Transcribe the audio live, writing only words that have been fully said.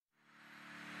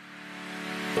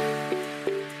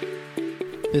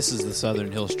This is the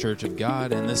Southern Hills Church of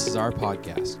God, and this is our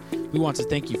podcast. We want to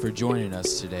thank you for joining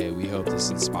us today. We hope this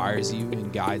inspires you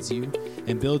and guides you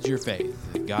and builds your faith.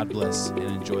 God bless and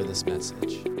enjoy this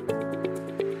message.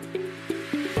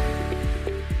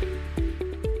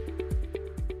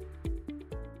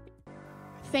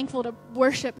 Thankful to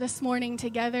worship this morning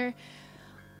together.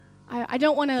 I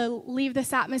don't want to leave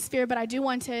this atmosphere, but I do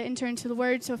want to enter into the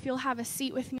Word, so if you'll have a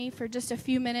seat with me for just a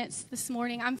few minutes this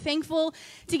morning. I'm thankful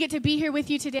to get to be here with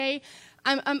you today.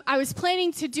 I was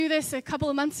planning to do this a couple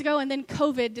of months ago, and then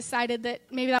COVID decided that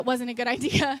maybe that wasn't a good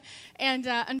idea, and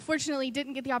unfortunately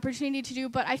didn't get the opportunity to do,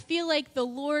 but I feel like the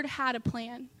Lord had a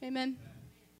plan. Amen?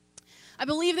 I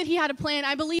believe that He had a plan.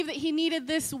 I believe that He needed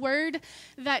this word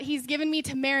that He's given me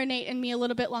to marinate in me a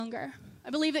little bit longer. I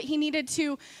believe that He needed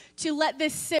to let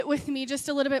this sit with me just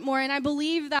a little bit more. And I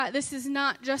believe that this is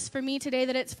not just for me today,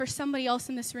 that it's for somebody else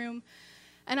in this room.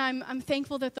 And I'm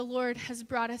thankful that the Lord has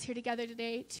brought us here together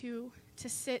today to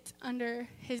sit under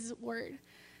His word.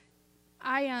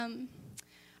 I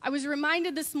was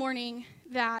reminded this morning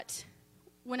that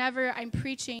whenever I'm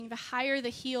preaching, the higher the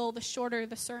heel, the shorter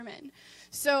the sermon.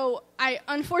 So I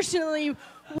unfortunately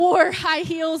wore high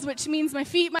heels, which means my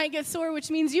feet might get sore, which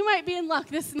means you might be in luck.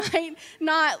 This might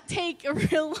not take a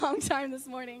real long time this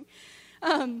morning.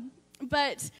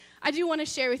 But I do want to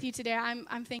share with you today.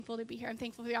 I'm thankful to be here. I'm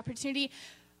thankful for the opportunity.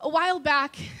 A while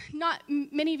back, not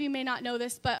many of you may not know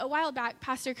this, but a while back,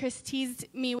 Pastor Chris teased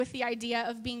me with the idea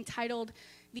of being titled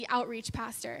the Outreach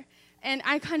Pastor. And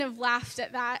I kind of laughed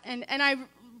at that, and I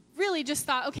really just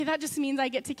thought, okay, that just means I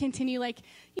get to continue,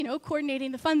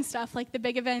 coordinating the fun stuff, like the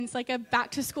big events, like a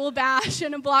back-to-school bash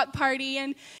and a block party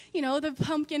and, the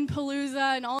pumpkin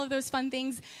palooza and all of those fun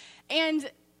things.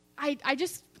 And I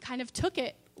just kind of took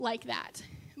it like that.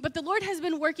 But the Lord has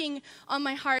been working on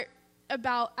my heart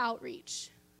about outreach.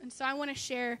 And so I want to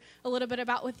share a little bit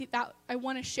about that. I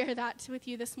want to share that with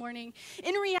you this morning.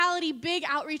 In reality, big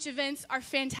outreach events are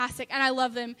fantastic, and I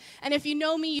love them. And if you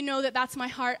know me, you know that that's my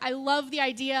heart. I love the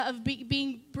idea of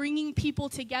bringing people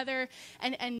together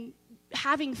and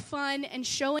having fun and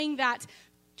showing that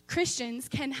Christians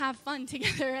can have fun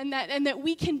together and that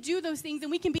we can do those things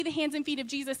and we can be the hands and feet of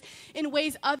Jesus in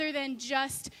ways other than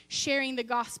just sharing the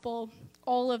gospel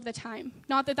all of the time.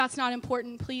 Not that that's not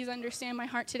important. Please understand my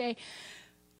heart today.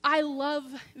 I love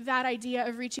that idea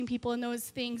of reaching people in those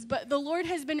things, but the Lord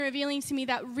has been revealing to me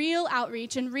that real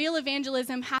outreach and real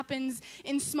evangelism happens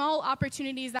in small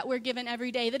opportunities that we're given every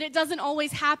day, that it doesn't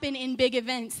always happen in big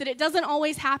events, that it doesn't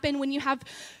always happen when you have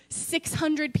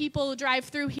 600 people drive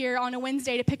through here on a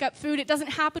Wednesday to pick up food. It doesn't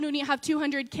happen when you have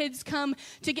 200 kids come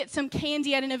to get some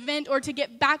candy at an event or to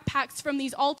get backpacks from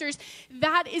these altars.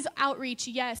 That is outreach,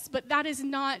 yes, but that is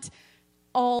not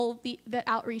all that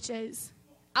outreach is.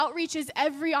 Outreach is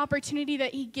every opportunity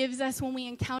that He gives us when we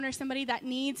encounter somebody that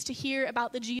needs to hear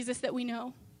about the Jesus that we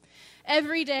know.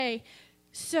 Every day.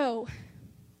 So,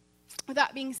 with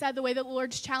that being said, the way that the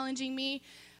Lord's challenging me,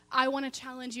 I want to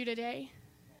challenge you today.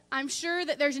 I'm sure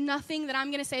that there's nothing that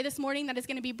I'm going to say this morning that is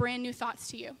going to be brand new thoughts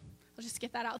to you. I'll just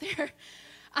get that out there.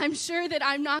 I'm sure that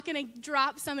I'm not going to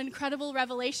drop some incredible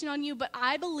revelation on you, but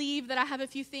I believe that I have a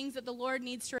few things that the Lord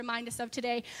needs to remind us of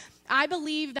today. I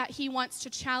believe that He wants to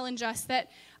challenge us, that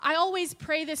I always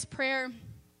pray this prayer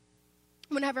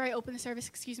whenever I open the service.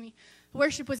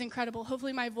 Worship was incredible.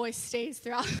 Hopefully my voice stays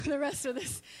throughout the rest of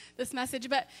this message.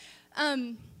 But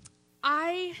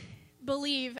I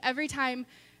believe every time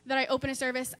that I open a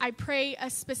service, I pray a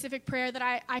specific prayer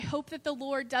that I hope that the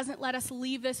Lord doesn't let us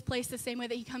leave this place the same way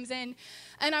that He comes in.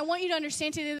 And I want you to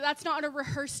understand today that that's not a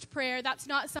rehearsed prayer. That's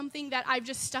not something that I've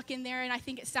just stuck in there and I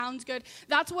think it sounds good.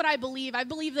 That's what I believe. I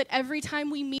believe that every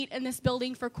time we meet in this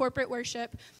building for corporate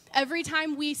worship, every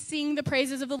time we sing the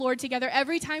praises of the Lord together,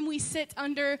 every time we sit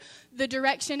under the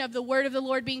direction of the word of the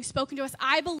Lord being spoken to us,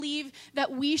 I believe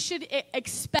that we should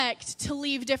expect to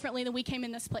leave differently than we came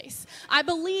in this place. I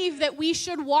believe that we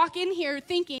should walk in here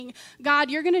thinking, God,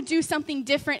 you're going to do something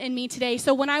different in me today.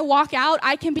 So when I walk out,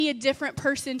 I can be a different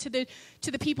person to the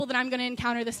people that I'm going to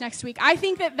encounter this next week. I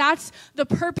think that that's the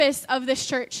purpose of this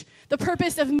church, the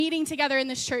purpose of meeting together in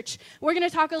this church. We're going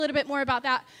to talk a little bit more about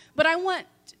that, but I want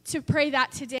to pray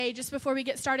that today just before we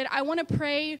get started. I want to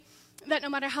pray that no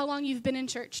matter how long you've been in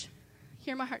church,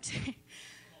 hear my heart today.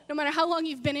 No matter how long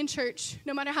you've been in church,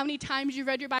 no matter how many times you've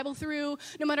read your Bible through,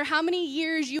 no matter how many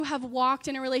years you have walked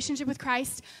in a relationship with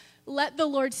Christ, let the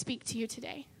Lord speak to you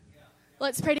today.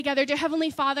 Let's pray together. Dear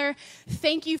Heavenly Father,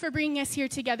 thank you for bringing us here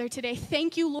together today.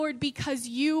 Thank you, Lord, because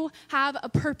you have a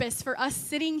purpose for us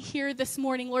sitting here this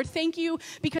morning. Lord, thank you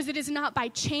because it is not by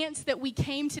chance that we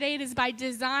came today. It is by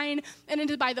design and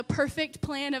it is by the perfect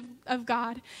plan of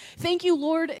God. Thank you,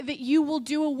 Lord, that you will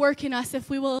do a work in us if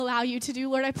we will allow you to do.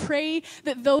 Lord, I pray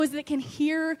that those that can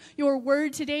hear your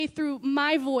word today through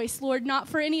my voice, Lord, not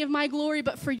for any of my glory,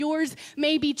 but for yours,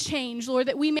 may be changed. Lord,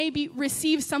 that we may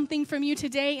receive something from you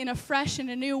today in a fresh and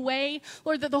a new way.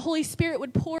 Lord, that the Holy Spirit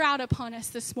would pour out upon us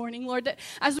this morning. Lord, that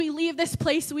as we leave this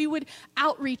place, we would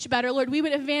outreach better. Lord, we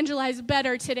would evangelize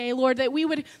better today. Lord, that we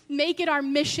would make it our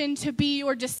mission to be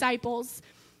your disciples.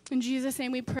 In Jesus'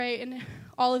 name we pray and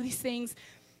all of these things.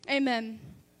 Amen.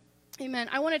 Amen.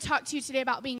 I want to talk to you today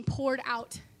about being poured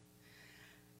out.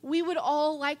 We would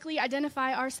all likely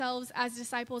identify ourselves as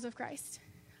disciples of Christ,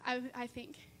 I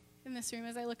think, in this room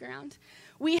as I look around.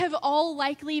 We have all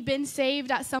likely been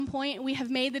saved at some point. We have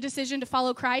made the decision to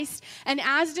follow Christ. And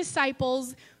as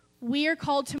disciples, we are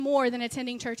called to more than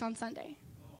attending church on Sunday.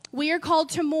 We are called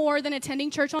to more than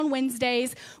attending church on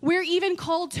Wednesdays. We're even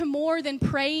called to more than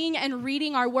praying and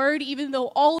reading our word, even though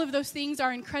all of those things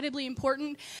are incredibly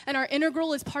important and are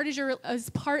integral as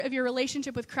part of your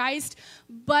relationship with Christ.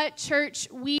 But church,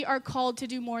 we are called to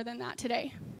do more than that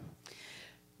today.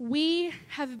 We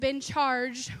have been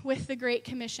charged with the Great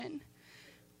Commission.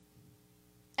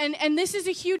 And this is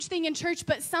a huge thing in church,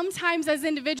 but sometimes as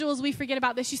individuals we forget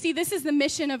about this. You see, this is the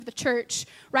mission of the church,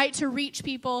 right? To reach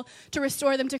people, to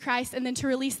restore them to Christ, and then to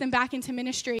release them back into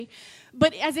ministry.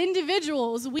 But as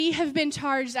individuals, we have been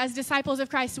charged as disciples of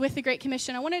Christ with the Great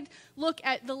Commission. I want to look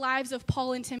at the lives of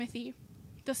Paul and Timothy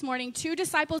this morning, two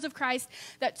disciples of Christ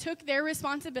that took their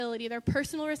responsibility, their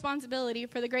personal responsibility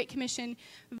for the Great Commission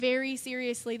very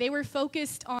seriously. They were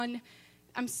focused on,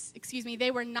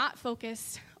 they were not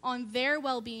focused on their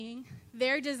well-being,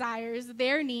 their desires,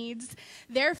 their needs.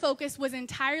 Their focus was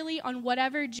entirely on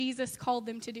whatever Jesus called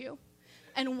them to do.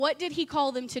 And what did he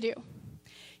call them to do?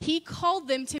 He called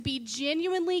them to be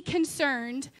genuinely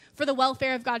concerned for the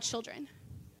welfare of God's children.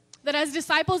 That as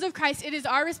disciples of Christ, it is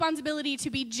our responsibility to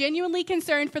be genuinely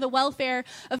concerned for the welfare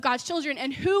of God's children.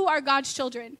 And who are God's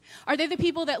children? Are they the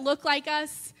people that look like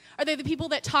us? Are they the people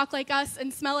that talk like us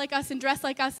and smell like us and dress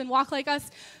like us and walk like us?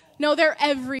 No, they're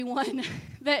everyone.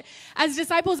 That as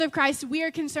disciples of Christ, we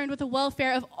are concerned with the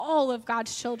welfare of all of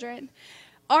God's children.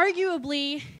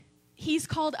 Arguably, he's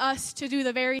called us to do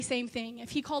the very same thing. If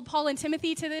he called Paul and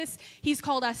Timothy to this, he's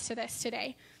called us to this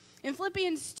today. In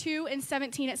Philippians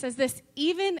 2:17, it says this,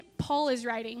 even Paul is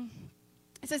writing,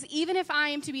 it says, even if I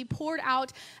am to be poured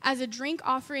out as a drink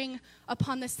offering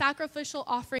upon the sacrificial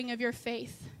offering of your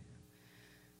faith.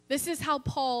 This is how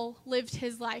Paul lived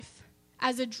his life,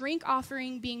 as a drink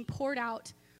offering being poured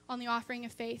out on the offering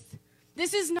of faith.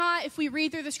 This is not, if we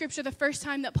read through the scripture, the first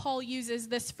time that Paul uses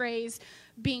this phrase,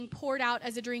 being poured out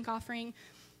as a drink offering.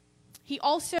 He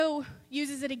also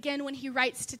uses it again when he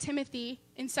writes to Timothy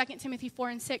in 2 Timothy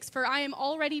 4:6, for I am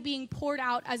already being poured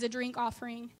out as a drink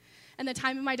offering, and the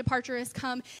time of my departure has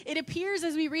come. It appears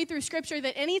as we read through scripture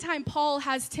that anytime Paul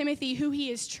has Timothy, who he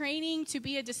is training to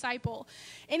be a disciple,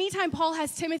 anytime Paul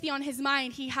has Timothy on his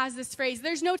mind, he has this phrase.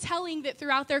 There's no telling that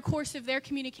throughout their course of their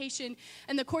communication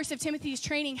and the course of Timothy's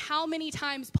training, how many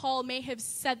times Paul may have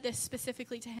said this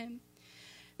specifically to him,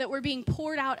 that we're being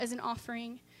poured out as an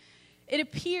offering. It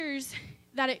appears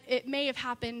that it may have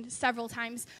happened several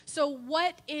times. So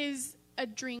what is a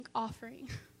drink offering?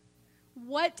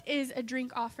 What is a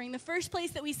drink offering? The first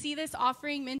place that we see this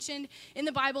offering mentioned in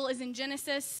the Bible is in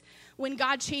Genesis, when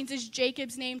God changes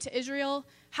Jacob's name to Israel.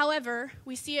 However,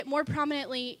 we see it more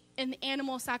prominently in the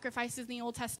animal sacrifices in the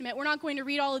Old Testament. We're not going to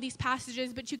read all of these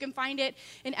passages, but you can find it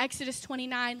in Exodus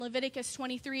 29, Leviticus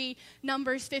 23,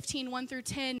 Numbers 15, 1 through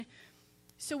 10.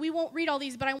 So we won't read all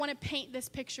these, but I want to paint this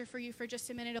picture for you for just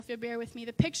a minute, if you'll bear with me.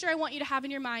 The picture I want you to have in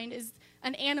your mind is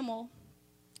an animal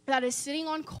that is sitting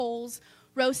on coals,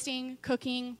 roasting,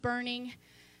 cooking, burning,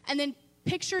 and then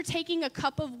picture taking a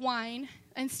cup of wine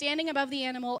and standing above the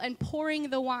animal and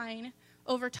pouring the wine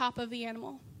over top of the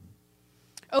animal.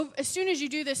 As soon as you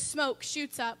do this, smoke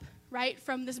shoots up, right,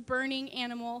 from this burning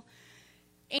animal,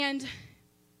 and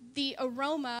the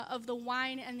aroma of the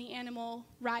wine and the animal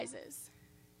rises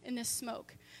in this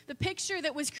smoke. The picture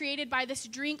that was created by this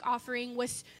drink offering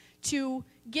was to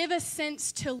give a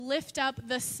sense to lift up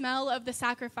the smell of the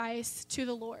sacrifice to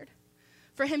the Lord.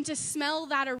 For him to smell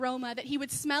that aroma, that he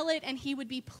would smell it and he would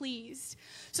be pleased.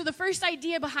 So the first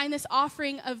idea behind this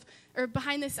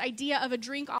behind this idea of a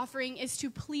drink offering is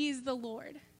to please the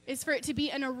Lord, is for it to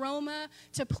be an aroma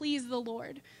to please the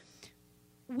Lord.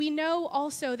 We know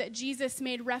also that Jesus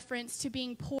made reference to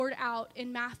being poured out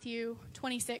in Matthew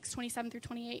 26, 27 through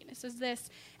 28. It says this,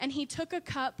 and he took a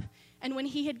cup, and when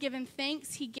he had given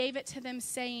thanks, he gave it to them,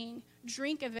 saying,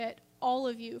 drink of it, all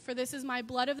of you, for this is my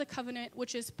blood of the covenant,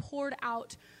 which is poured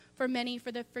out for many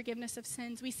for the forgiveness of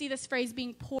sins. We see this phrase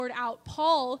being poured out.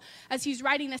 Paul, as he's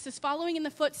writing this, is following in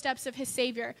the footsteps of his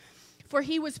Savior, for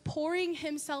he was pouring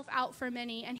himself out for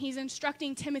many, and he's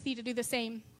instructing Timothy to do the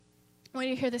same. I want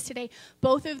you to hear this today.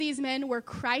 Both of these men were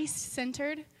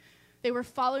Christ-centered. They were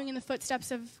following in the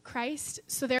footsteps of Christ,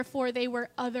 so therefore they were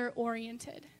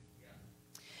other-oriented.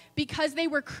 Because they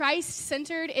were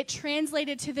Christ-centered, it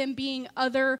translated to them being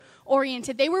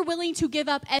other-oriented. They were willing to give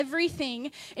up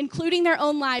everything, including their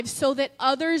own lives, so that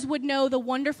others would know the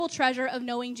wonderful treasure of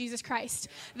knowing Jesus Christ.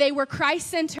 They were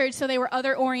Christ-centered, so they were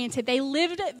other-oriented. They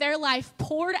lived their life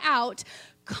poured out,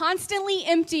 constantly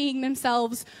emptying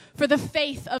themselves for the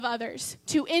faith of others,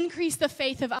 to increase the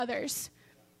faith of others.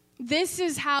 This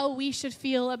is how we should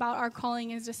feel about our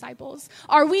calling as disciples.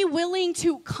 Are we willing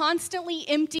to constantly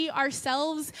empty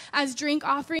ourselves as drink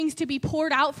offerings to be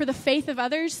poured out for the faith of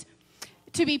others,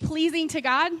 to be pleasing to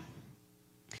God?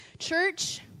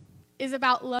 Church is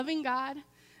about loving God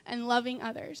and loving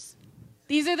others.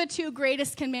 These are the two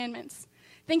greatest commandments.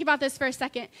 Think about this for a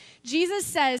second. Jesus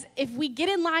says if we get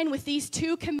in line with these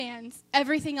two commands,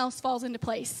 everything else falls into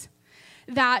place.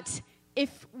 That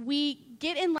if we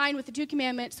get in line with the two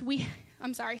commandments, but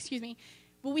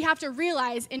we have to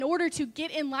realize in order to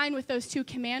get in line with those two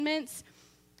commandments,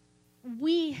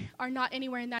 we are not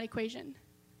anywhere in that equation.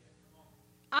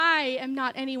 I am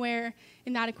not anywhere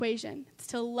in that equation. It's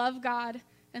to love God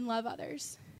and love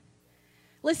others.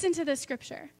 Listen to this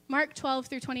scripture. Mark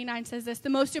 12:29 says this, the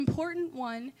most important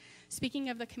one, speaking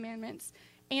of the commandments,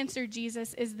 answered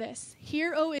Jesus, is this: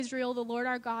 Hear, O Israel, the Lord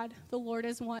our God, the Lord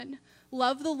is one.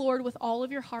 Love the Lord with all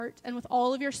of your heart and with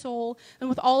all of your soul and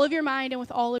with all of your mind and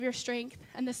with all of your strength.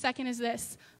 And the second is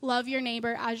this: love your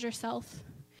neighbor as yourself.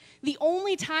 The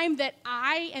only time that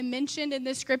I am mentioned in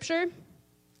this scripture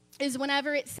is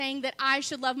whenever it's saying that I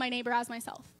should love my neighbor as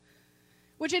myself,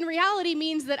 which in reality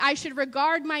means that I should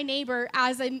regard my neighbor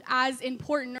as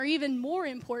important, or even more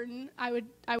important, I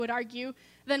would argue,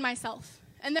 than myself.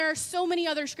 And there are so many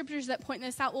other scriptures that point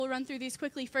this out. We'll run through these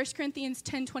quickly. 1 Corinthians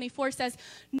 10:24 says,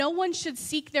 no one should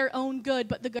seek their own good,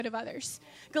 but the good of others.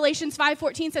 Galatians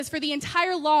 5:14 says, for the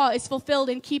entire law is fulfilled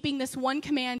in keeping this one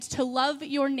command, to love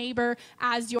your neighbor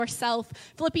as yourself.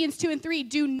 Philippians 2:3,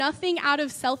 do nothing out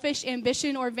of selfish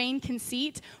ambition or vain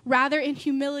conceit. Rather, in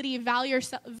humility, value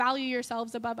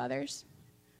yourselves above others.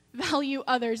 Value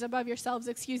others above yourselves,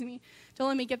 Don't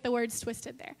let me get the words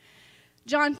twisted there.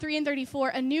 John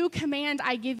 3:34, a new command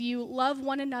I give you, love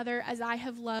one another as I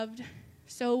have loved,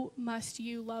 so must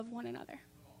you love one another.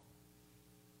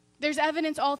 There's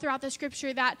evidence all throughout the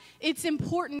scripture that it's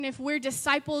important, if we're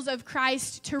disciples of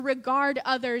Christ, to regard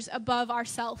others above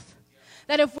ourselves.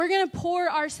 That if we're going to pour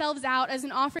ourselves out as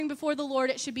an offering before the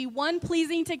Lord, it should be one,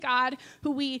 pleasing to God,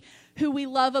 who we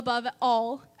love above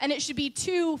all, and it should be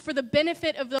two, for the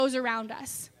benefit of those around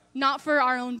us, not for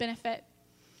our own benefit.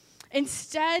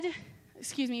 Instead,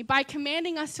 by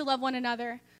commanding us to love one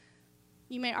another,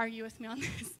 you may argue with me on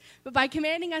this, but by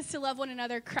commanding us to love one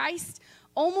another, Christ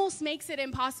almost makes it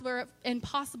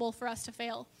impossible for us to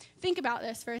fail. Think about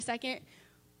this for a second.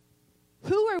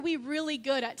 Who are we really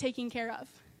good at taking care of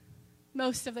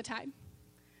most of the time?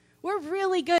 We're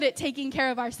really good at taking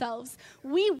care of ourselves.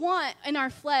 We want in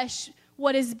our flesh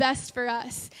what is best for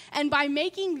us. And by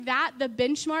making that the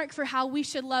benchmark for how we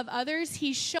should love others,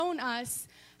 he's shown us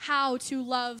how to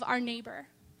love our neighbor.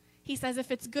 He says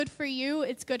if it's good for you,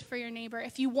 it's good for your neighbor.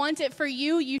 If you want it for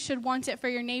you, you should want it for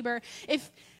your neighbor. If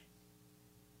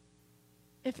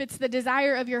it's the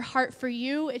desire of your heart for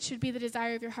you, it should be the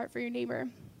desire of your heart for your neighbor.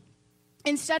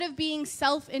 Instead of being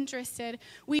self-interested,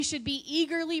 we should be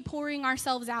eagerly pouring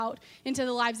ourselves out into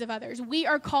the lives of others. We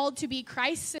are called to be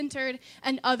Christ-centered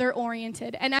and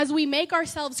other-oriented. And as we make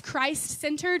ourselves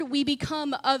Christ-centered, we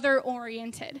become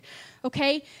other-oriented.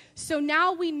 Okay? So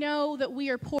now we know that we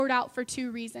are poured out for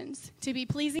two reasons: to be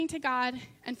pleasing to God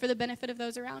and for the benefit of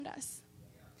those around us.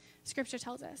 Scripture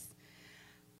tells us.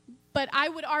 But I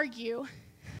would argue,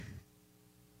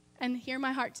 and hear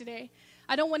my heart today,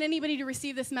 I don't want anybody to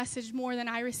receive this message more than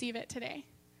I receive it today.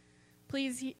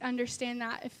 Please understand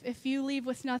that. If you leave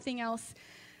with nothing else,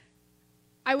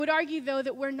 I would argue, though,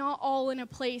 that we're not all in a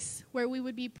place where we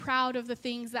would be proud of the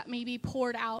things that may be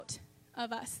poured out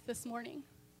of us this morning.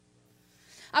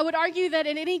 I would argue that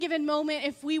at any given moment,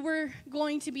 if we were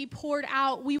going to be poured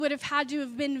out, we would have had to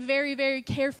have been very, very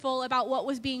careful about what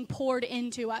was being poured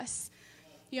into us.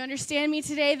 You understand me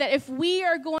today? That if we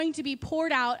are going to be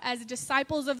poured out as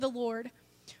disciples of the Lord,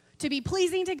 to be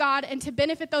pleasing to God and to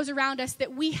benefit those around us,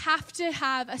 that we have to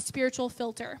have a spiritual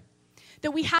filter.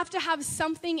 that we have to have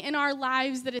something in our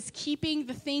lives that is keeping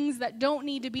the things that don't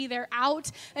need to be there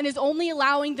out and is only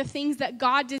allowing the things that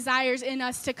God desires in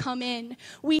us to come in.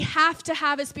 We have to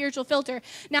have a spiritual filter.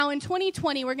 Now, in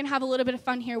 2020, we're going to have a little bit of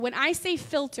fun here. When I say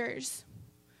filters,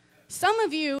 some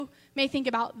of you may think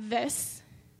about this,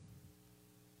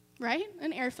 right?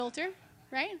 An air filter,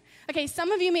 right? Okay,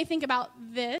 some of you may think about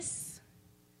this.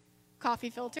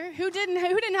 Coffee filter. Who didn't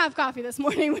have coffee this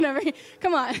morning?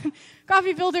 Come on.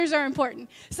 Coffee filters are important.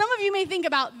 Some of you may think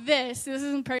about this. This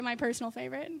is my personal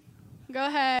favorite. Go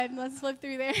ahead. Let's flip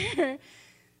through there.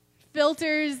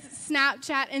 Filters,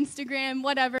 Snapchat, Instagram,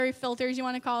 whatever filters you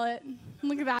want to call it.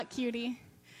 Look at that cutie.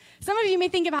 Some of you may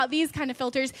think about these kind of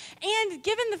filters. And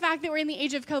given the fact that we're in the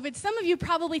age of COVID, some of you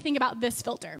probably think about this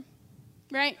filter,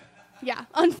 right? Yeah,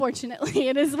 unfortunately,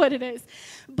 it is what it is.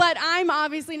 But I'm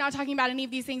obviously not talking about any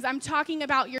of these things. I'm talking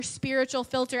about your spiritual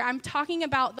filter. I'm talking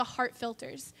about the heart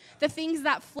filters, the things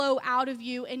that flow out of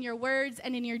you in your words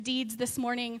and in your deeds this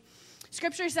morning.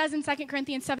 Scripture says in 2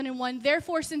 Corinthians 7:1,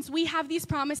 therefore, since we have these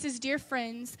promises, dear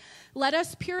friends, let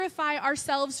us purify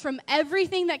ourselves from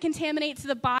everything that contaminates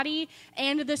the body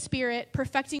and the spirit,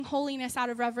 perfecting holiness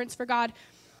out of reverence for God.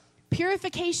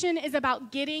 Purification is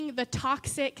about getting the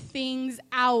toxic things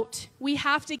out. We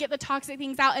have to get the toxic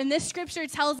things out. And this scripture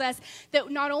tells us that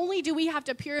not only do we have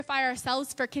to purify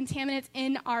ourselves for contaminants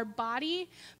in our body,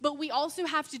 but we also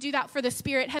have to do that for the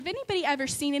spirit. Have anybody ever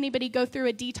seen anybody go through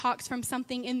a detox from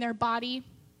something in their body?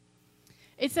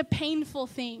 It's a painful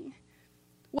thing.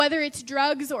 Whether it's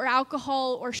drugs or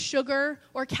alcohol or sugar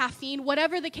or caffeine,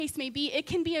 whatever the case may be, it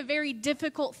can be a very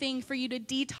difficult thing for you to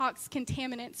detox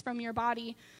contaminants from your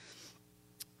body.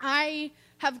 I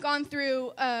have gone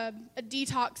through a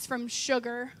detox from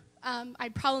sugar. I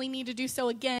probably need to do so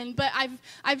again, but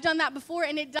I've done that before,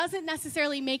 and it doesn't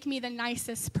necessarily make me the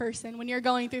nicest person when you're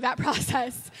going through that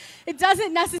process. It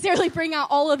doesn't necessarily bring out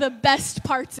all of the best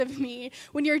parts of me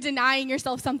when you're denying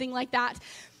yourself something like that,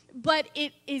 but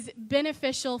it is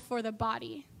beneficial for the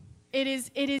body. It is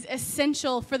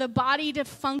essential for the body to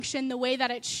function the way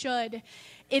that it should.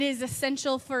 It is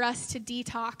essential for us to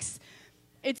detox.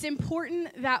 It's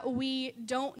important that we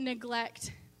don't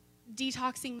neglect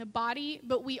detoxing the body,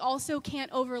 but we also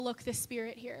can't overlook the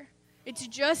spirit here. It's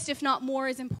just, if not more,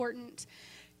 as important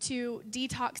to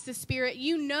detox the spirit.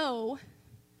 You know,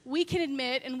 we can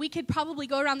admit, and we could probably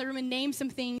go around the room and name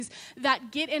some things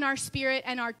that get in our spirit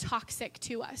and are toxic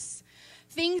to us.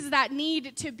 Things that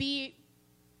need to be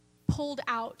pulled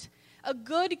out. A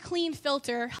good, clean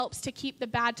filter helps to keep the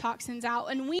bad toxins out.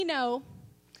 And we know,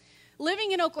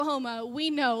 living in Oklahoma, we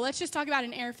know, let's just talk about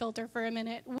an air filter for a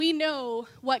minute. We know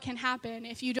what can happen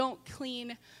if you don't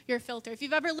clean your filter. If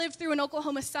you've ever lived through an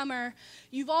Oklahoma summer,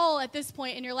 you've all, at this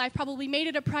point in your life, probably made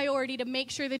it a priority to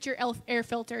make sure that your air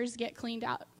filters get cleaned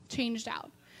out, changed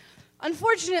out.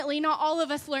 Unfortunately, not all of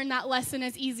us learn that lesson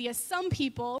as easy as some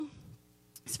people.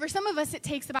 For some of us, it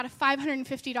takes about a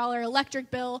 $550 electric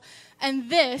bill and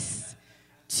this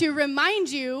to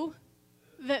remind you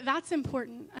that's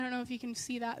important. I don't know if you can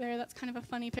see that there. That's kind of a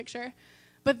funny picture.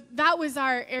 But that was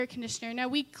our air conditioner. Now,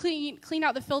 we cleaned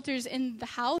out the filters in the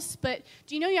house, but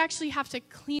do you know you actually have to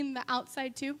clean the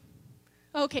outside too?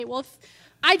 Okay, well,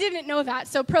 I didn't know that.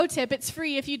 So pro tip, it's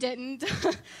free if you didn't.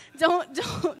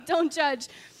 Don't judge.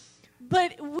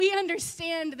 But we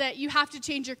understand that you have to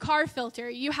change your car filter.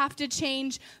 You have to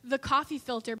change the coffee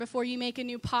filter before you make a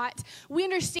new pot. We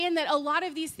understand that a lot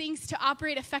of these things to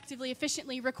operate effectively,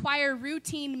 efficiently, require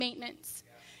routine maintenance.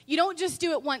 You don't just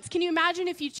do it once. Can you imagine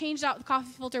if you changed out the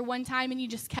coffee filter one time and you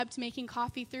just kept making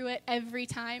coffee through it every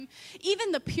time?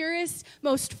 Even the purest,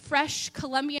 most fresh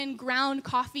Colombian ground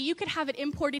coffee, you could have it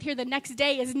imported here the next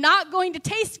day, is not going to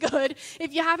taste good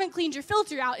if you haven't cleaned your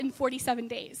filter out in 47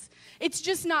 days. It's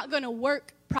just not going to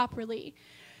work properly.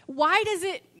 Why does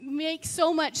it make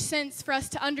so much sense for us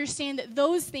to understand that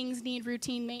those things need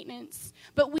routine maintenance,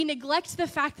 but we neglect the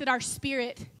fact that our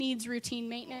spirit needs routine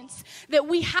maintenance, that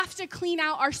we have to clean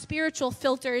out our spiritual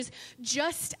filters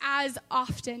just as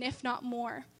often, if not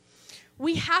more?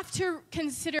 We have to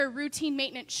consider routine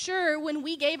maintenance. Sure, when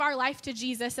we gave our life to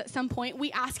Jesus at some point,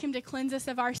 we asked him to cleanse us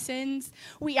of our sins.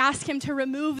 We asked him to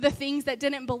remove the things that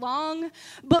didn't belong.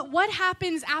 But what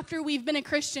happens after we've been a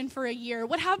Christian for a year?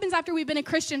 What happens after we've been a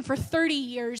Christian for 30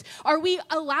 years? Are we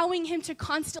allowing him to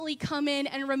constantly come in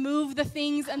and remove the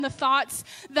things and the thoughts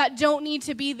that don't need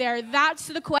to be there? That's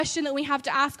the question that we have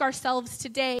to ask ourselves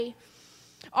today.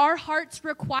 Our hearts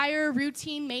require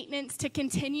routine maintenance to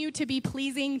continue to be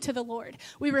pleasing to the Lord.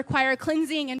 We require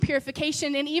cleansing and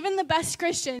purification, and even the best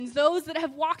Christians, those that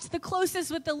have walked the closest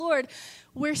with the Lord,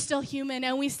 we're still human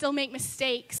and we still make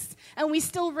mistakes and we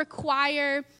still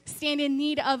stand in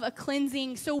need of a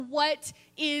cleansing. So what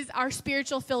is our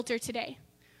spiritual filter today?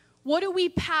 What do we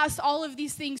pass all of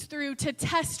these things through to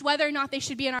test whether or not they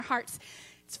should be in our hearts?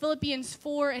 It's Philippians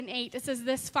 4:8. It says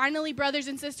this: finally, brothers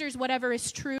and sisters, whatever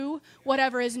is true,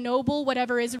 whatever is noble,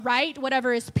 whatever is right,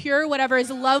 whatever is pure, whatever is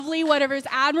lovely, whatever is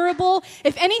admirable,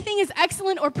 if anything is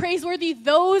excellent or praiseworthy,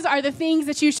 those are the things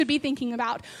that you should be thinking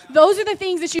about. Those are the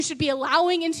things that you should be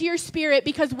allowing into your spirit,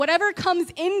 because whatever comes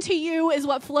into you is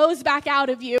what flows back out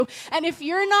of you. And if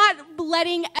you're not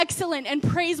letting excellent and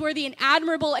praiseworthy and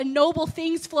admirable and noble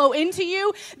things flow into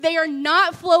you, they are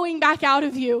not flowing back out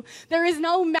of you. There is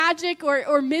no magic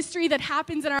or mystery that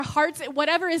happens in our hearts.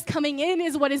 Whatever is coming in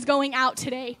is what is going out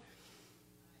today.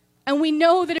 And we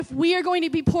know that if we are going to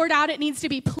be poured out, it needs to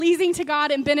be pleasing to God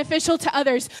and beneficial to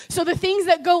others. So the things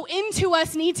that go into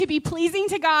us need to be pleasing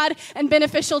to God and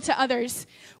beneficial to others.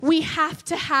 We have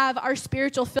to have our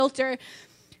spiritual filter.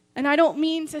 And I don't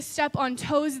mean to step on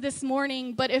toes this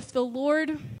morning, but if the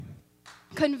Lord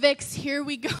convicts, here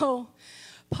we go.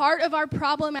 Part of our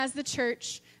problem as the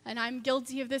church, and I'm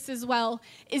guilty of this as well,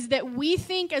 is that we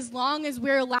think as long as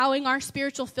we're allowing our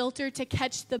spiritual filter to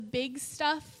catch the big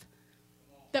stuff,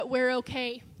 that we're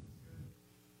okay.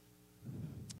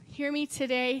 Hear me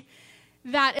today,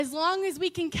 that as long as we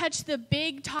can catch the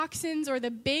big toxins or the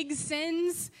big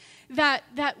sins, that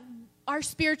our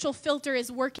spiritual filter is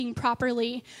working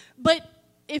properly. But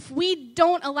if we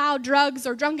don't allow drugs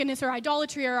or drunkenness or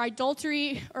idolatry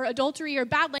or adultery or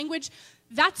bad language,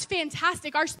 that's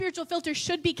fantastic. Our spiritual filter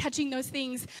should be catching those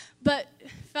things. But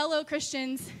fellow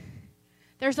Christians,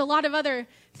 there's a lot of other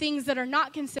things that are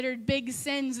not considered big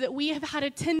sins that we have had a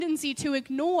tendency to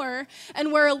ignore,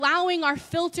 and we're allowing our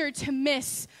filter to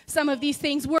miss some of these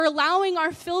things. We're allowing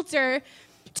our filter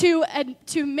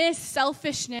to miss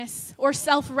selfishness or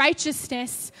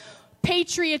self-righteousness,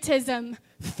 patriotism,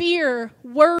 fear,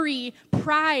 worry,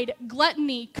 pride,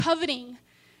 gluttony, coveting,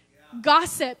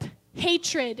 gossip,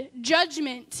 hatred,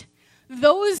 judgment.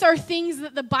 Those are things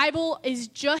that the Bible is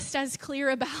just as clear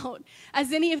about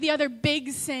as any of the other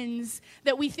big sins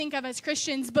that we think of as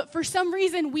Christians. But for some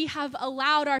reason, we have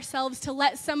allowed ourselves to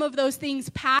let some of those things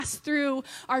pass through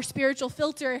our spiritual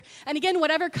filter. And again,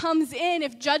 whatever comes in,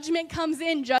 if judgment comes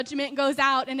in, judgment goes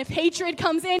out. And if hatred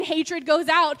comes in, hatred goes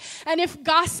out. And if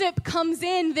gossip comes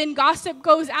in, then gossip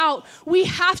goes out. We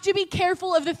have to be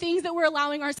careful of the things that we're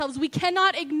allowing ourselves. We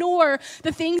cannot ignore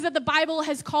the things that the Bible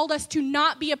has called us to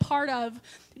not be a part of,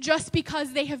 just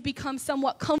because they have become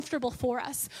somewhat comfortable for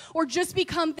us, or just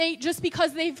because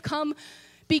they've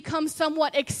become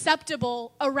somewhat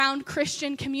acceptable around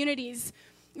Christian communities.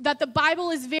 That the Bible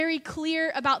is very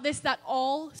clear about this, that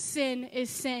all sin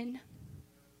is sin.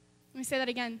 Let me say that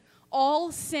again.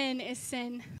 All sin is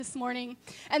sin this morning.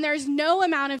 And there's no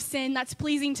amount of sin that's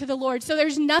pleasing to the Lord. So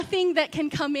there's nothing that can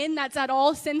come in that's at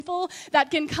all sinful that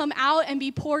can come out and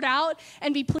be poured out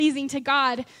and be pleasing to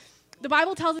God. The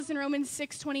Bible tells us in Romans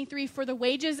 6:23, for the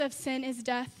wages of sin is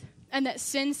death, and that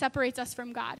sin separates us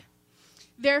from God.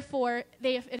 Therefore,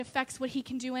 it affects what he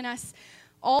can do in us.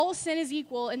 All sin is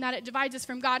equal in that it divides us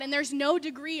from God, and there's no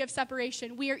degree of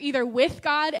separation. We are either with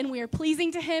God and we are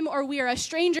pleasing to him, or we are a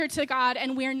stranger to God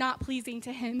and we are not pleasing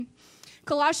to him.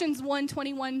 Colossians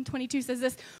 1:21-22 says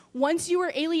this: once you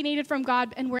were alienated from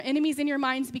God and were enemies in your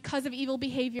minds because of evil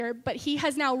behavior, but he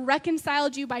has now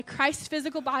reconciled you by Christ's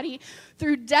physical body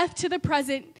through death to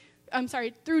present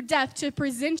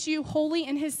you holy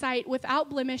in his sight,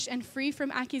 without blemish and free from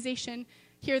accusation.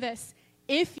 Hear this: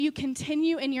 if you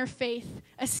continue in your faith,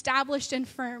 established and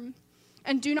firm,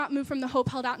 and do not move from the hope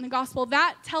held out in the gospel.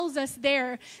 That tells us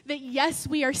there that yes,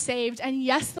 we are saved, and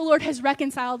yes, the Lord has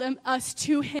reconciled us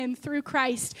to him through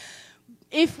Christ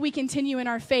if we continue in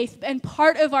our faith. And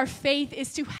part of our faith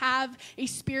is to have a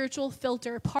spiritual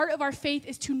filter. Part of our faith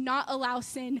is to not allow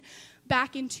sin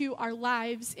back into our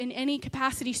lives in any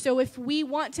capacity. So if we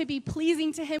want to be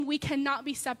pleasing to him, we cannot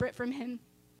be separate from him.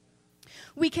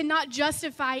 We cannot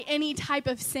justify any type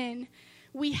of sin.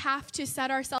 We have to set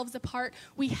ourselves apart.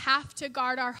 We have to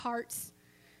guard our hearts.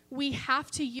 We have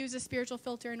to use a spiritual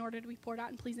filter in order to be poured out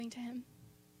and pleasing to him.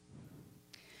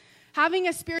 Having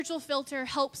a spiritual filter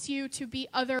helps you to be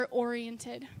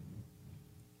other-oriented.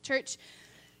 Church,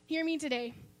 hear me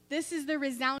today. This is the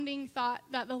resounding thought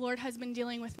that the Lord has been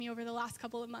dealing with me over the last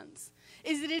couple of months,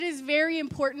 is that it is very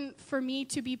important for me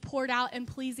to be poured out and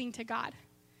pleasing to God.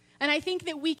 And I think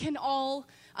that we can all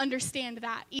understand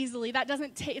that easily.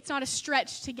 It's not a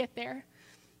stretch to get there.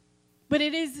 But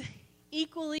it is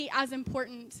equally as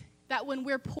important that when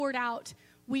we're poured out,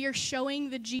 we are showing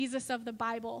the Jesus of the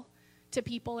Bible to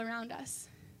people around us.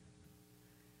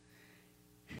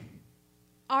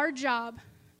 Our job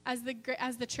as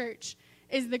the church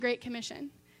is the Great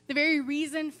Commission. The very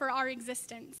reason for our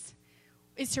existence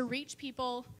is to reach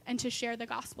people and to share the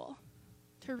gospel.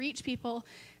 To reach people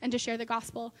and to share the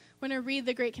gospel. When I read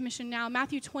the Great Commission now,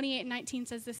 Matthew 28:19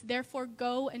 says this, "Therefore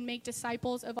go and make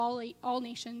disciples of all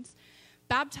nations,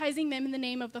 baptizing them in the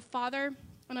name of the Father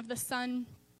and of the Son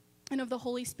and of the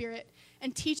Holy Spirit,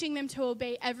 and teaching them to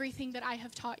obey everything that I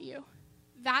have taught you."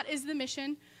 That is the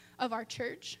mission of our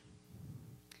church.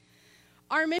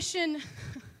 Our mission,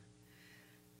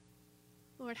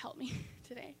 Lord help me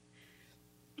today.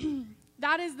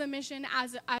 That is the mission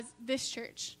as this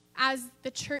church, as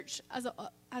the church as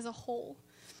a whole.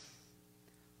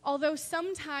 Although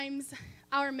sometimes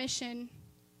our mission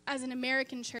as an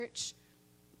American church,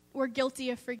 we're guilty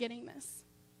of forgetting this.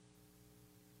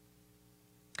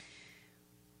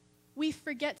 We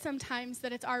forget sometimes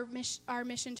that it's our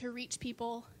mission to reach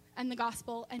people and the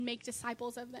gospel and make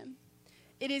disciples of them.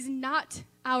 It is not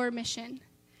our mission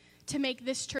to make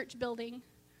this church building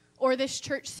or this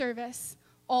church service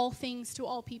all things to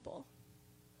all people.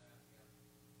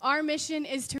 Our mission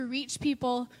is to reach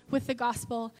people with the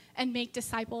gospel and make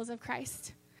disciples of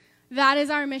Christ. That is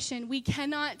our mission. We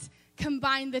cannot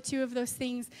combine the two of those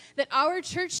things. That our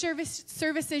church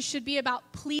services should be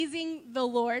about pleasing the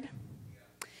Lord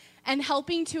and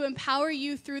helping to empower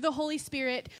you through the Holy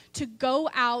Spirit to go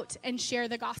out and share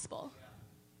the gospel.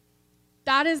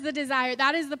 That is the desire.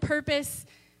 That is the purpose.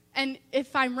 And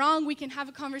if I'm wrong, we can have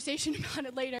a conversation about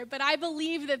it later. But I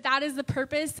believe that that is the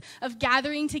purpose of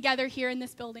gathering together here in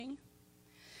this building,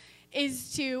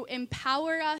 is to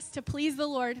empower us to please the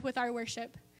Lord with our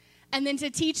worship, and then to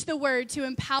teach the word, to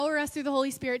empower us through the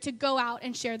Holy Spirit to go out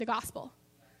and share the gospel.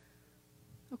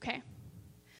 Okay.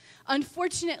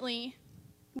 Unfortunately,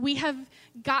 we have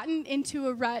gotten into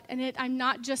a rut, and I'm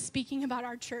not just speaking about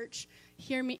our church.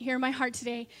 Hear my heart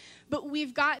today. But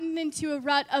we've gotten into a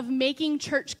rut of making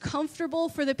church comfortable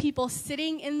for the people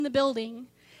sitting in the building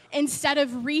instead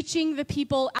of reaching the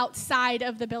people outside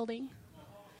of the building.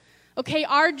 Okay,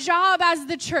 our job as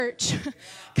the church,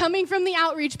 coming from the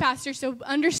outreach pastor, so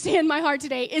understand my heart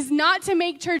today, is not to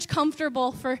make church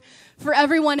comfortable for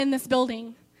everyone in this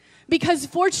building. Because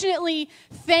fortunately,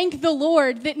 thank the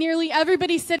Lord that nearly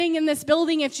everybody sitting in this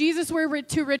building, if Jesus were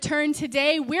to return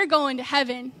today, we're going to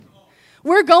heaven.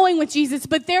 We're going with Jesus,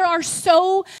 but there are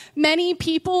so many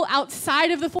people outside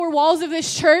of the four walls of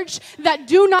this church that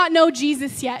do not know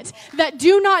Jesus yet, that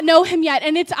do not know him yet.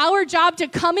 And it's our job to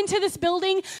come into this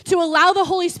building, to allow the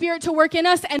Holy Spirit to work in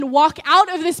us and walk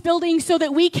out of this building so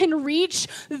that we can reach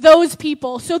those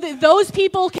people, so that those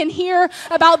people can hear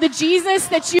about the Jesus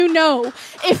that you know.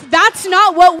 If that's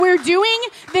not what we're doing,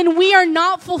 then we are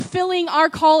not fulfilling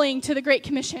our calling to the Great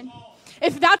Commission.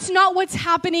 If that's not what's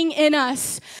happening in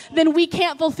us, then we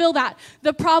can't fulfill that.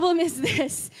 The problem is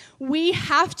this. We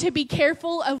have to be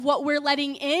careful of what we're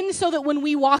letting in so that when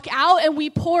we walk out and we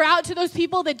pour out to those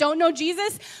people that don't know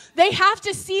Jesus, they have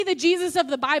to see the Jesus of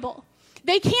the Bible.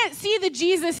 They can't see the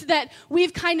Jesus that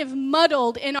we've kind of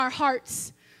muddled in our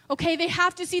hearts. Okay, they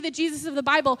have to see the Jesus of the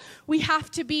Bible. We have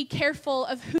to be careful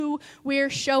of who we're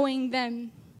showing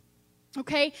them.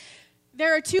 Okay?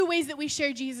 There are two ways that we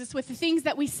share Jesus, with the things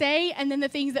that we say and then the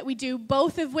things that we do,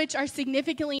 both of which are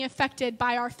significantly affected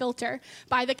by our filter,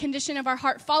 by the condition of our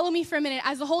heart. Follow me for a minute.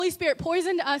 As the Holy Spirit pours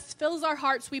into us, fills our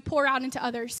hearts, we pour out into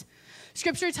others.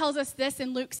 Scripture tells us this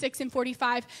in Luke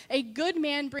 6:45, "A good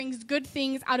man brings good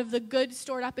things out of the good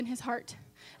stored up in his heart.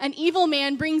 An evil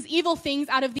man brings evil things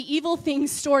out of the evil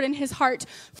things stored in his heart.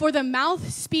 For the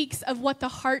mouth speaks of what the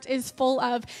heart is full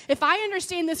of." If I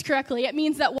understand this correctly, it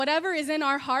means that whatever is in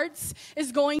our hearts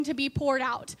is going to be poured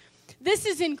out. This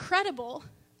is incredible,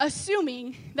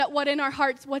 assuming that what's in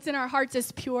our hearts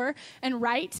is pure and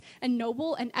right and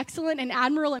noble and excellent and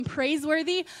admirable and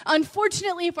praiseworthy.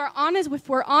 Unfortunately, if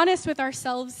we're honest with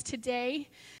ourselves today,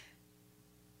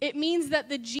 it means that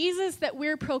the Jesus that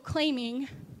we're proclaiming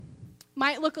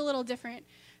might look a little different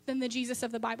than the Jesus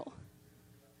of the Bible.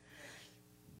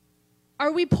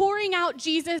 Are we pouring out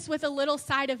Jesus with a little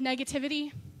side of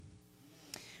negativity?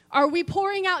 Are we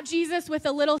pouring out Jesus with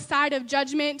a little side of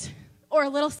judgment, or a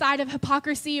little side of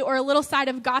hypocrisy, or a little side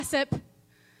of gossip?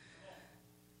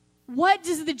 What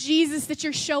does the Jesus that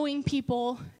you're showing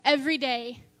people every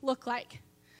day look like?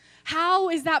 How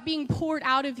is that being poured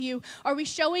out of you? Are we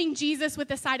showing Jesus with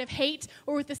the side of hate,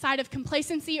 or with the side of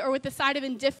complacency, or with the side of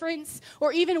indifference?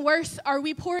 Or even worse, are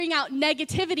we pouring out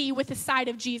negativity with the side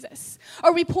of Jesus?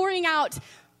 Are we pouring out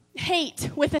hate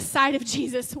with a side of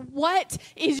Jesus? What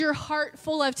is your heart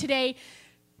full of today?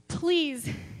 Please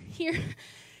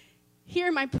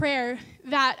hear my prayer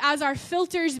that as our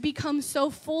filters become so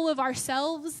full of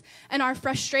ourselves and our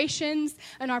frustrations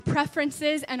and our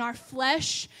preferences and our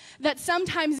flesh, that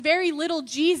sometimes very little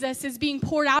Jesus is being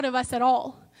poured out of us at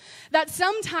all. That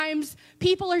sometimes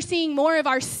people are seeing more of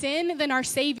our sin than our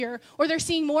Savior, or they're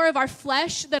seeing more of our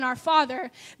flesh than our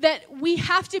Father. That we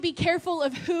have to be careful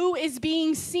of who is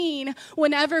being seen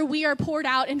whenever we are poured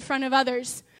out in front of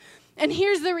others. And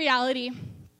here's the reality.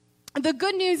 The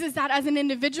good news is that as an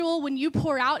individual, when you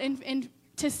pour out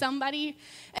into somebody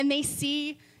and they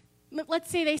see, let's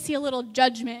say they see a little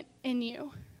judgment in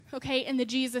you, okay, in the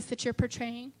Jesus that you're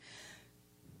portraying,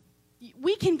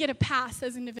 we can get a pass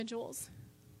as individuals.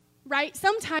 Right?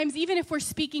 Sometimes, even if we're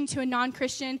speaking to a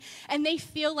non-Christian and they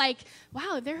feel like,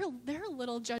 wow, they're a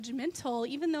little judgmental,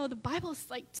 even though the Bible's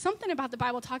like, something about the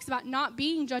Bible talks about not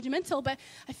being judgmental, but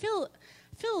I feel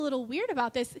a little weird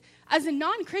about this. As a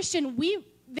non-Christian,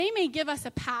 they may give us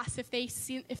a pass if they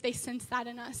sense that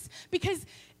in us. Because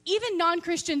even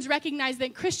non-Christians recognize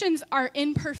that Christians are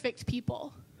imperfect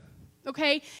people.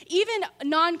 Okay? Even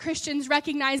non-Christians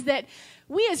recognize that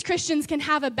we as Christians can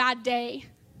have a bad day.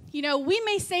 You know, we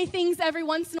may say things every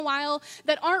once in a while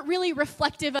that aren't really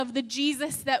reflective of the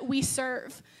Jesus that we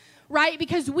serve, right?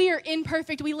 Because we are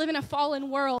imperfect. We live in a fallen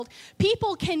world.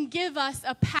 People can give us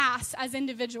a pass as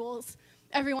individuals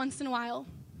every once in a while.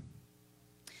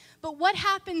 But what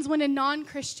happens when a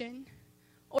non-Christian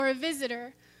or a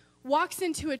visitor walks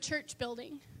into a church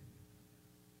building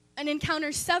and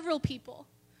encounters several people,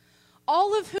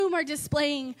 all of whom are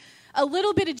displaying a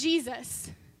little bit of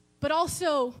Jesus, but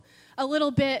also a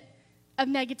little bit of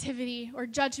negativity or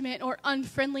judgment or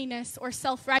unfriendliness or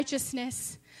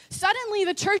self-righteousness? Suddenly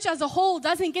the church as a whole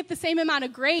doesn't get the same amount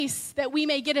of grace that we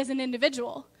may get as an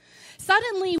individual.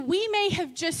 Suddenly we may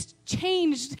have just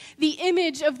changed the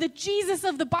image of the Jesus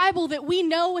of the Bible that we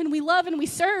know and we love and we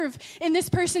serve in this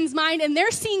person's mind, and they're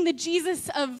seeing the Jesus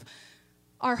of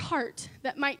our heart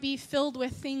that might be filled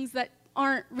with things that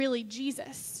aren't really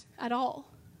Jesus at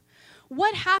all.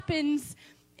 What happens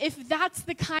if that's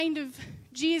the kind of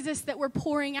Jesus that we're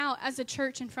pouring out as a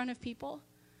church in front of people?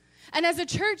 And as a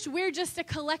church, we're just a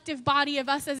collective body of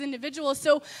us as individuals.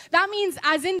 So that means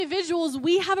as individuals,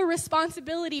 we have a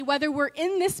responsibility, whether we're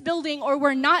in this building or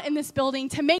we're not in this building,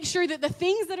 to make sure that the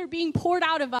things that are being poured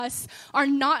out of us are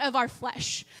not of our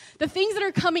flesh. The things that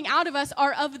are coming out of us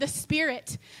are of the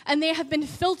Spirit, and they have been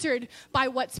filtered by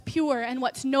what's pure and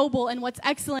what's noble and what's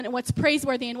excellent and what's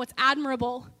praiseworthy and what's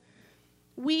admirable.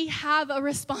 We have a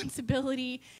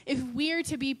responsibility, if we're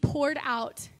to be poured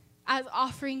out as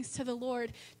offerings to the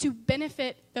Lord, to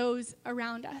benefit those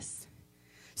around us.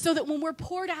 So that when we're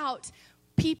poured out,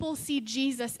 people see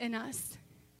Jesus in us.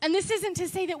 And this isn't to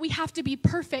say that we have to be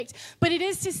perfect, but it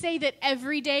is to say that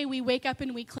every day we wake up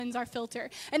and we cleanse our filter.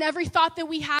 And every thought that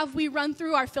we have, we run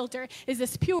through our filter. Is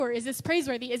this pure? Is this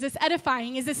praiseworthy? Is this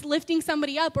edifying? Is this lifting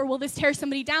somebody up, or will this tear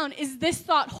somebody down? Is this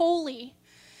thought holy?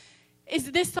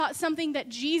 Is this thought something that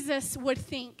Jesus would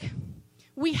think?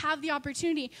 We have the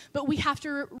opportunity, but we have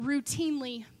to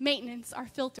routinely maintenance our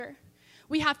filter.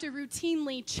 We have to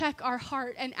routinely check our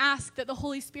heart and ask that the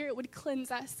Holy Spirit would cleanse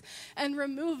us and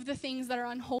remove the things that are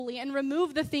unholy and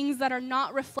remove the things that are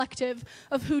not reflective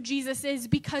of who Jesus is,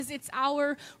 because it's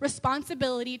our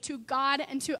responsibility to God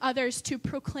and to others to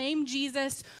proclaim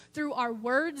Jesus through our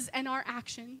words and our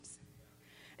actions.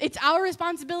 It's our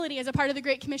responsibility as a part of the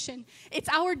Great Commission. It's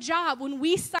our job. When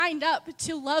we signed up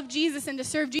to love Jesus and to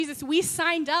serve Jesus, we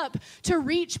signed up to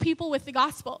reach people with the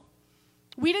gospel.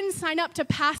 We didn't sign up to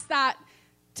pass that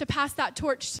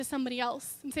torch to somebody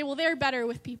else and say, well, they're better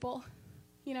with people.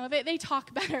 You know, they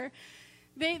talk better.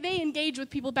 They engage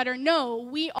with people better. No,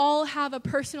 we all have a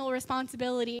personal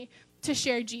responsibility to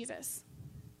share Jesus.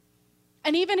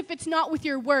 And even if it's not with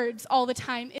your words all the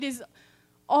time, it is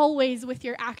always with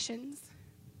your actions.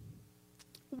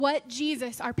 What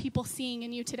Jesus are people seeing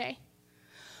in you today?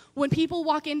 When people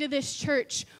walk into this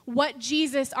church, what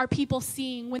Jesus are people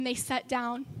seeing when they sit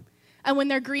down and when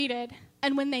they're greeted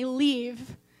and when they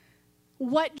leave?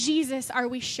 What Jesus are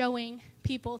we showing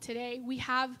people today? We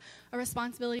have a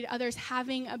responsibility to others.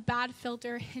 Having a bad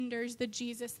filter hinders the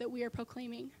Jesus that we are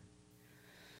proclaiming.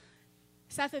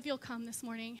 Seth, if you'll come this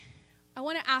morning, I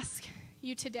want to ask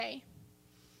you today,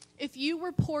 if you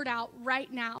were poured out right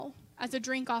now as a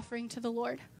drink offering to the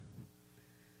Lord,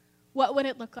 what would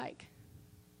it look like?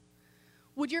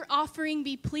 Would your offering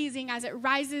be pleasing as it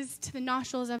rises to the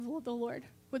nostrils of the Lord?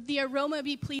 Would the aroma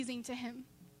be pleasing to him?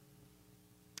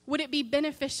 Would it be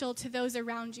beneficial to those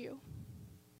around you?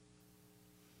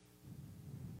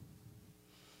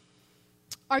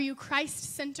 Are you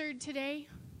Christ-centered today?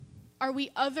 Are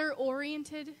we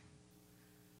other-oriented?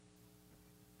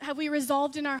 Have we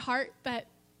resolved in our heart that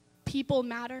people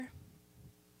matter?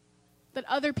 That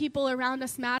other people around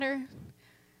us matter?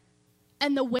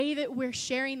 And the way that we're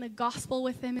sharing the gospel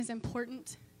with them is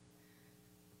important?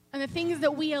 And the things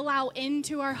that we allow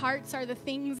into our hearts are the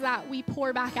things that we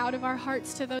pour back out of our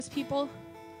hearts to those people?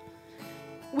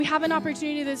 We have an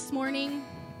opportunity this morning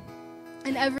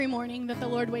and every morning that the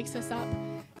Lord wakes us up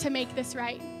to make this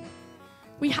right.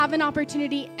 We have an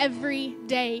opportunity every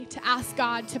day to ask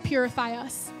God to purify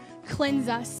us, cleanse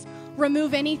us,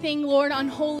 remove anything, Lord,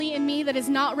 unholy in me that is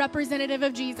not representative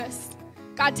of Jesus.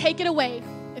 God, take it away.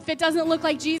 If it doesn't look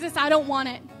like Jesus, I don't want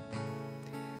it.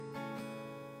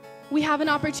 We have an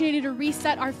opportunity to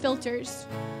reset our filters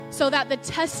so that the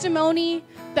testimony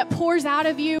that pours out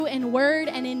of you in word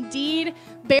and in deed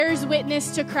bears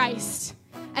witness to Christ.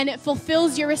 And it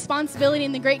fulfills your responsibility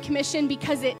in the Great Commission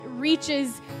because it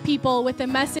reaches people with the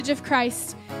message of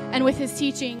Christ and with his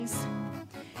teachings.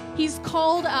 He's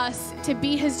called us to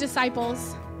be his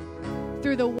disciples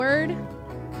through the word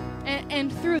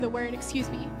and through the word,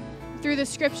 through the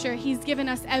scripture. He's given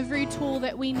us every tool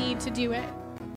that we need to do it.